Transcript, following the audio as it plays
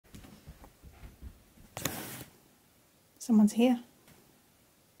Someone's here.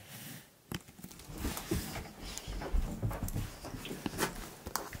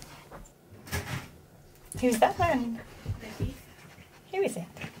 Who's that then? Who is it?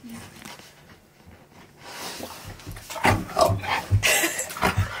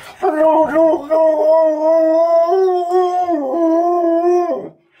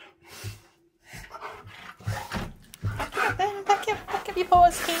 Back up your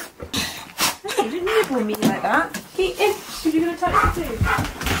paws, Keith. You didn't nibble me like that. Keith, if you're going to touch the food.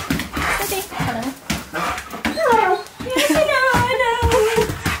 Steady. Hello. Hello. Yes, hello.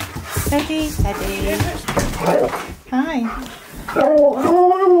 Steady, steady. Hi.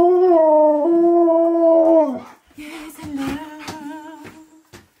 Yes, hello.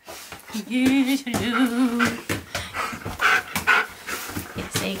 Yes, hello.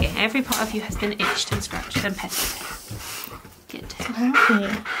 Yes, there you go. Every part of you has been itched and scratched and petted. Good. Happy.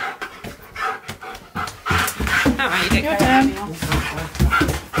 Alright, you don't care anymore.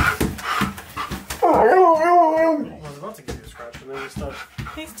 I was about to give you a scratch and then you started.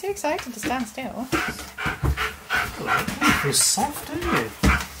 He's too excited to stand still. You're soft, aren't you?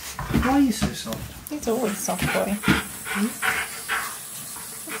 Why are you so soft? He's always a soft boy.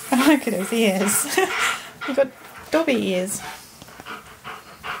 Look at his ears. You've got Dobby ears.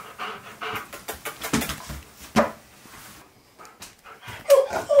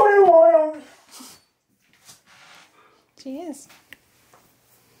 She is.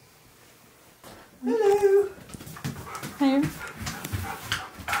 Hello. Hello.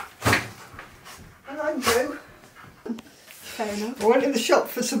 Hello, Joe. Fair enough. I went in the shop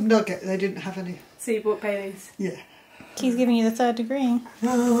for some nugget. They didn't have any. So you bought Bailey's? Yeah. He's giving you the 3rd degree.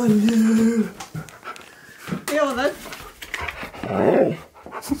 Oh no. Here on then.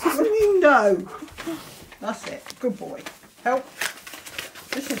 What do you mean no? That's it. Good boy. Help.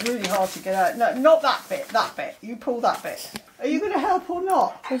 This is really hard to get out. No, not that bit. That bit. You pull that bit. Are you going to help or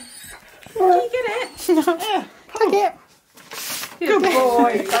not? Can you get it? No. Yeah. Take it. Good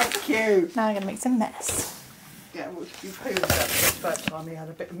boy. Thank you. Now I'm going to make some mess. Yeah, well, you poo that bit. First time he had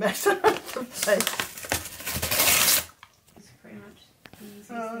a bit of mess around the place. It's pretty much the easiest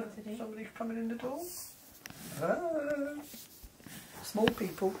thing to do. Somebody's coming in the door. Small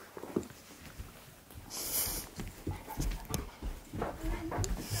people.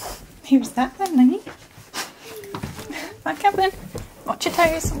 Who's that then, Maggie? Back up then. Watch your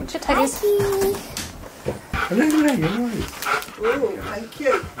toes. Watch your toes. Hello, you're right. Oh, thank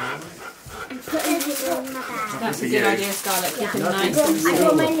you. That's a good idea, Scarlett. Keep him nice and I got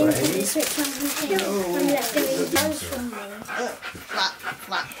still. my Nintendo Switch on here. I'm left doing those from me. Flat,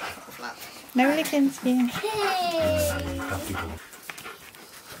 flat, flat. No lickings here. Hey!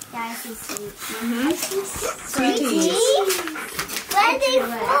 Yeah, I see sweet. Sweeties. Where are they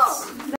from?